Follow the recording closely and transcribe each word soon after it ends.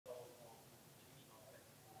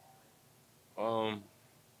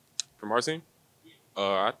From our team,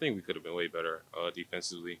 I think we could have been way better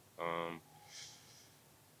defensively.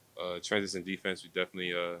 Transition defense, we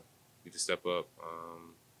definitely need to step up.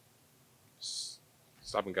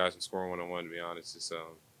 Stopping guys from scoring 1-on-1. To be honest, just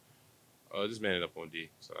manning up on D.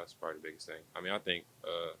 So that's probably the biggest thing. I mean, I think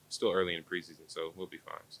still early in the preseason, so we'll be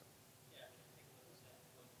fine. So.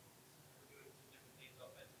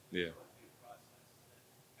 Yeah.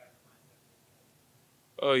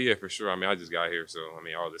 Oh yeah, for sure. I mean, I just got here, so I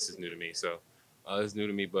mean, all this is new to me. So it's new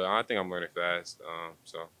to me, but I think I'm learning fast.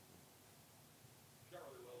 So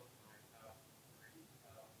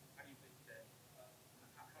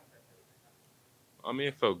I mean,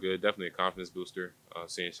 it felt good. Definitely a confidence booster.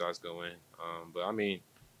 Seeing shots go in. But I mean,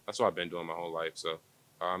 that's what I've been doing my whole life. So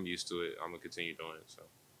I'm used to it. I'm gonna continue doing it. So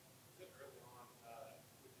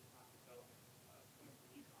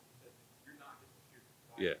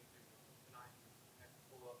yeah,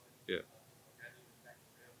 yeah,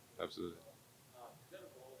 absolutely.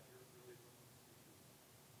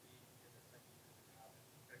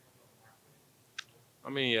 I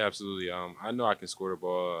mean, yeah, absolutely. I know I can score the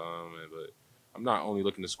ball, but I'm not only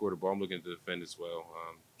looking to score the ball. I'm looking to defend as well.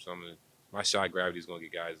 My shot gravity is gonna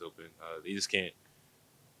get guys open. They just can't.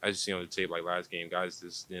 I just see on the tape like last game, guys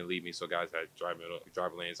just didn't leave me, so guys had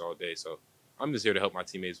driver lanes all day. So I'm just here to help my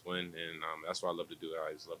teammates win, and that's what I love to do.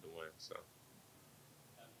 I just love to win. So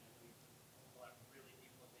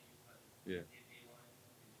yeah.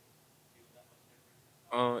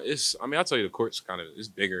 It's. I mean, I'll tell you, the court's it's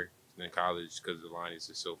bigger than college because the line is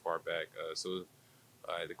just so far back.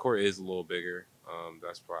 The court is a little bigger.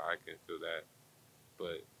 That's why I can feel that.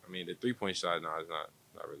 But I mean, the 3-point shot now is not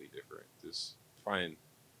really different. Just find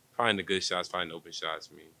the good shots, find the open shots.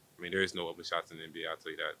 I mean, there is no open shots in the NBA. I'll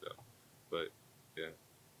tell you that though. But yeah,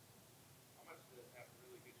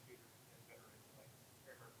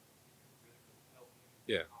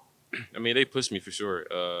 yeah. I mean, they pushed me for sure.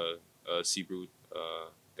 Seabrook,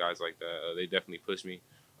 guys like that, they definitely pushed me.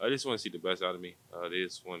 I just want to see the best out of me. They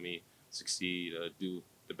just want me to succeed, do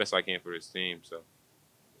the best I can for this team. So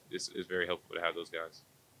it's very helpful to have those guys.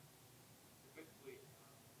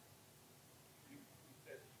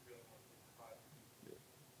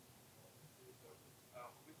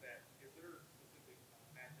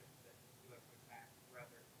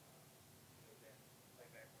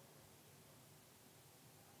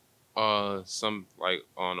 Some like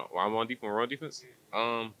I'm on defense. We're on defense.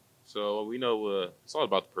 So we know it's all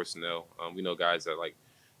about the personnel. We know guys that like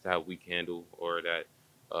to have weak handle or that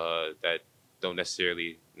don't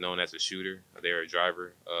necessarily known as a shooter. They're a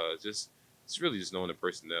driver. Just it's really just knowing the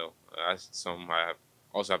personnel. That's something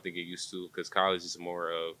also have to get used to because college is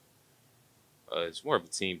more of it's more of a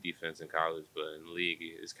team defense in college, but in the league,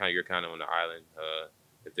 it's you're kind of on the island.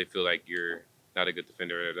 If they feel like you're not a good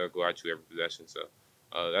defender, they'll go at you every possession. So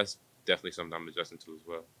that's definitely something I'm adjusting to as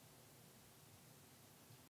well.